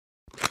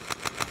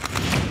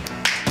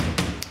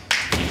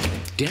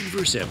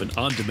Denver 7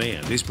 On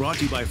Demand is brought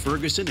to you by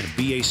Ferguson and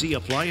BAC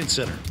Appliance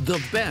Center,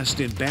 the best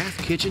in bath,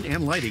 kitchen,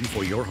 and lighting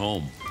for your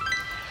home.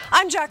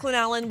 I'm Jacqueline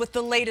Allen with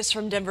the latest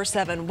from Denver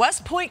 7.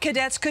 West Point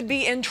cadets could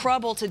be in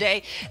trouble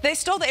today. They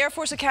stole the Air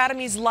Force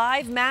Academy's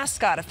live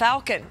mascot, a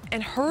falcon,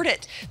 and hurt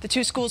it. The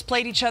two schools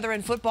played each other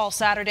in football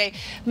Saturday.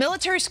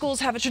 Military schools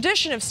have a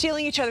tradition of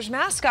stealing each other's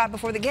mascot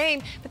before the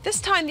game, but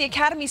this time the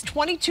Academy's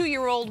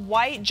 22-year-old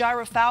white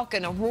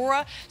gyrofalcon,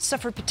 Aurora,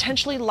 suffered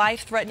potentially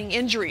life-threatening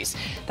injuries.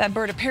 That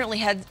bird apparently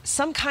had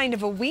some kind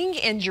of a wing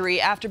injury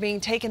after being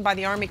taken by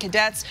the Army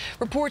cadets.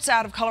 Reports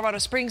out of Colorado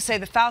Springs say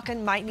the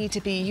falcon might need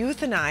to be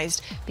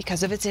euthanized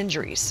because of its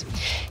injuries.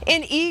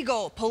 In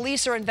Eagle,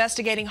 police are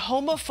investigating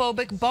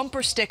homophobic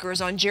bumper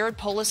stickers on Jared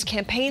Polis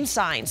campaign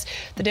signs.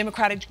 The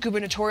Democratic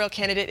gubernatorial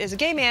candidate is a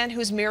gay man who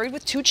is married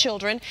with 2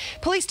 children.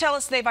 Police tell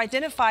us they've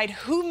identified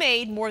who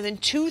made more than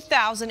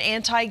 2,000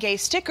 anti-gay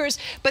stickers,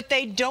 but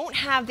they don't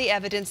have the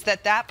evidence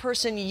that that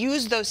person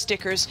used those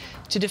stickers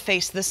to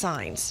deface the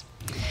signs.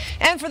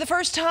 And for the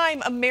first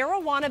time, a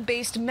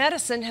marijuana-based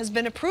medicine has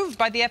been approved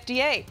by the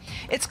FDA.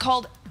 It's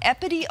called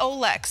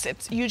Epidiolex.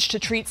 It's used to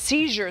treat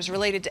seizures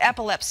related to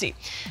epilepsy.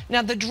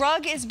 Now, the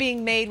drug is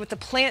being made with a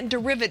plant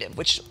derivative,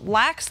 which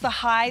lacks the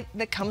high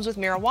that comes with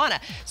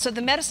marijuana. So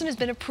the medicine has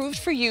been approved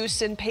for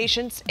use in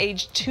patients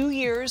aged 2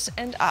 years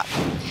and up.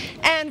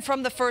 And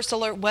from the First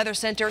Alert Weather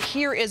Center,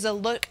 here is a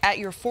look at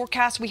your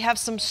forecast. We have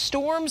some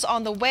storms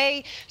on the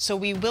way, so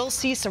we will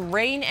see some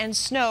rain and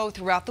snow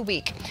throughout the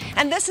week.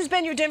 And this has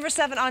been your Denver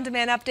 7 On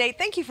Demand update.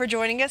 Thank you for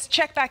joining us.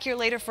 Check back here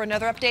later for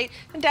another update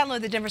and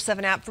download the Denver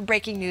 7 app for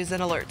breaking news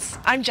and alerts.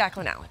 I'm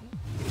Jacqueline Allen.